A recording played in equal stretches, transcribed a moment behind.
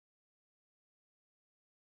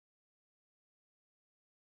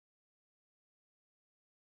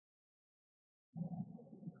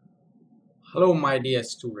Hello, my dear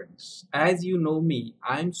students. As you know me,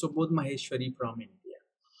 I am Subodh Maheshwari from India,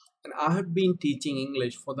 and I have been teaching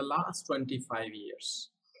English for the last 25 years.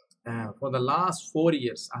 For the last 4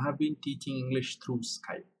 years, I have been teaching English through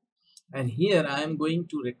Skype. And here I am going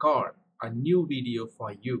to record a new video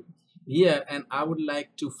for you. Here, and I would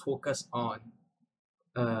like to focus on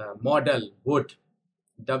model would,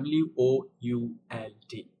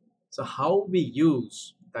 WOULD. So how we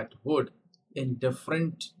use that would in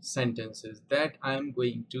different sentences that I am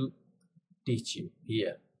going to teach you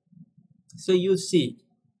here. So you see,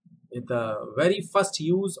 the very first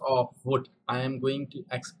use of would, I am going to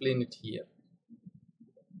explain it here.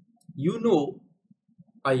 You know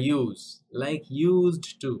a use like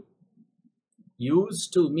used to.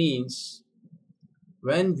 Used to means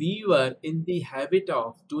when we were in the habit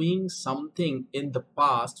of doing something in the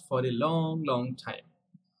past for a long time.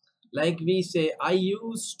 Like we say, I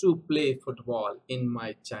used to play football in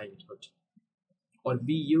my childhood, or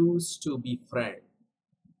we used to be friends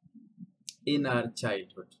in our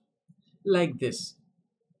childhood, like this.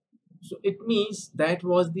 So it means that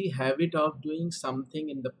was the habit of doing something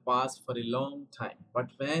in the past for a long time.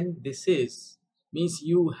 But when this is, means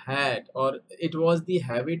you had, or it was the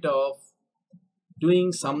habit of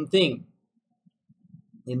doing something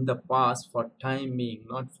in the past for time being,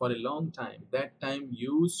 not for a long time, that time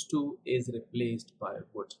used to is replaced by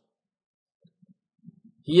would.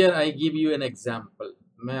 Here I give you an example.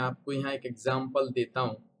 मैं आपको यहाँ एक example देता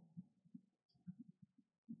हूँ.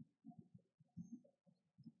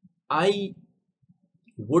 I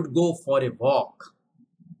would go for a walk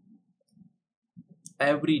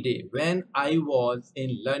every day when I was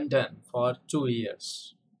in London for 2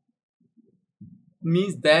 years.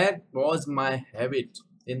 Means that was my habit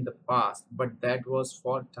in the past, but that was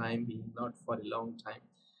for time being, not for a long time.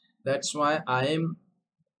 That's why I am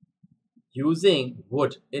using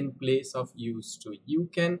would in place of used to. You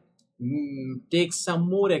can take some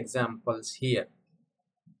more examples here.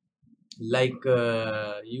 Like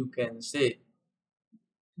you can say,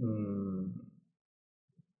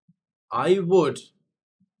 I would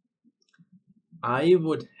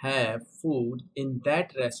have food in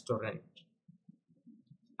that restaurant.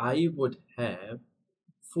 I would have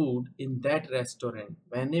food in that restaurant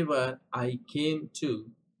whenever I came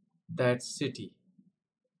to that city.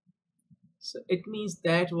 So it means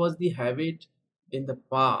that was the habit in the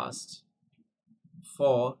past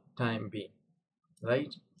for time being,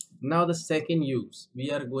 right? Now the second use, we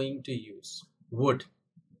are going to use would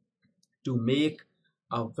to make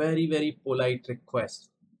a very polite request,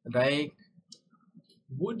 like,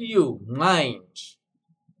 would you mind?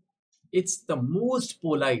 It's the most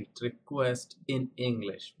polite request in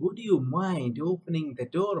English. Would you mind opening the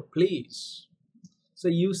door, please? So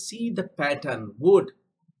you see the pattern. Would,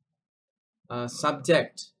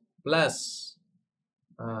 subject plus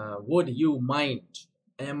would you mind,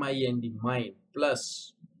 M-I-N-D, mind,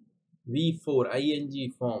 plus V4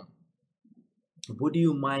 ing form. Would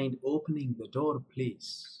you mind opening the door,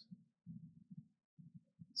 please?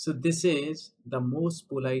 So this is the most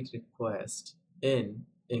polite request in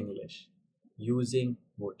English using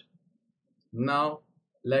would. Now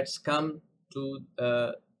let's come to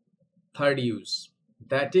the third use,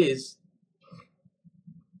 that is,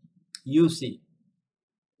 you see,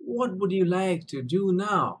 what would you like to do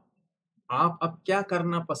now? आप अब क्या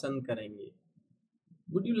करना पसंद करेंगे?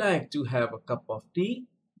 Would you like to have a cup of tea?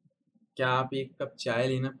 क्या आप एक cup चाय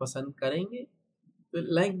लेना पसंद करेंगे?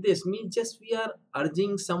 Like this means just we are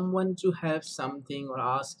urging someone to have something or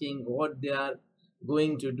asking what they are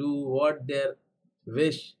going to do, what their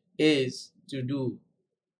wish is to do,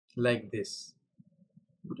 like this.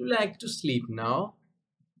 Would you like to sleep now?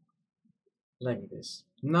 Like this.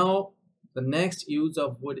 Now the next use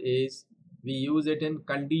of would is we use it in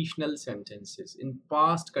conditional sentences, in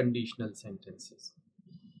past conditional sentences.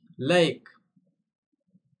 Like,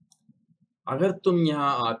 अगर तुम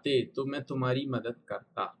यहाँ आते तो मैं तुम्हारी मदद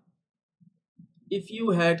करता. If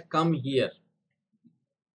you had come here,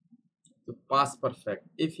 the past perfect.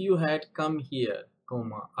 If you had come here,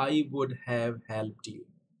 comma, I would have helped you.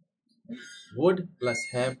 Would plus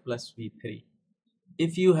have plus V3.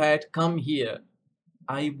 If you had come here,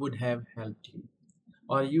 I would have helped you.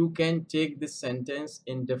 Or you can take this sentence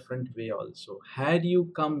in different way also. Had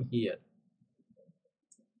you come here,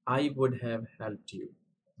 I would have helped you.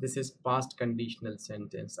 This is past conditional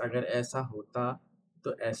sentence. अगर ऐसा होता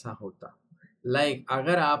तो ऐसा होता. Like,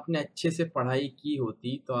 अगर आपने अच्छे से पढ़ाई की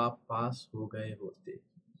होती तो आप पास हो गए होते.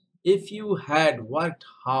 If you had worked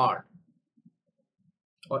hard,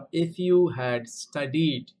 or if you had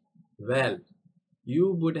studied well,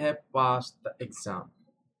 you would have passed the exam.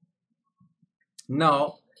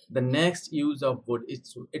 Now The next use of would,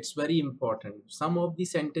 it's very important. Some of the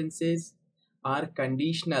sentences are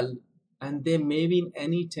conditional and they may be in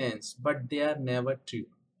any tense, but they are never true.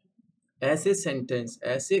 ऐसे sentence,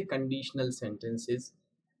 ऐसे conditional sentences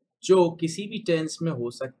जो किसी भी tense में हो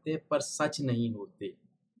सकते पर सच नहीं होते,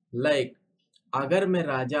 लाइक अगर मैं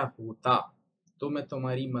राजा होता तो मैं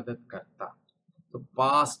तुम्हारी मदद करता, तो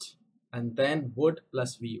past and then would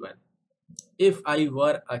plus V1. If I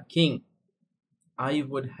were a king I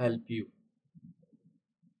would help you.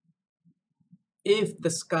 If the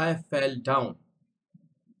sky fell down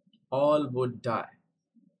all would die,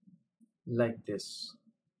 like this.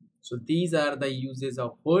 So these are the uses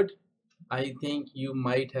of would. I think you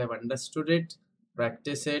might have understood it.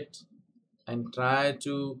 Practice it and try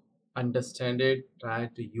to understand it, try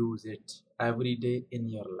to use it every day in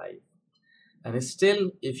your life. And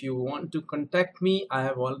still, if you want to contact me, I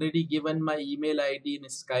have already given my email ID and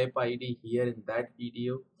Skype ID here in that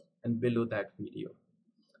video and below that video.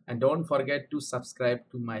 And don't forget to subscribe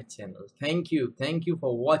to my channel. Thank you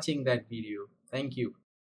for watching that video. Thank you.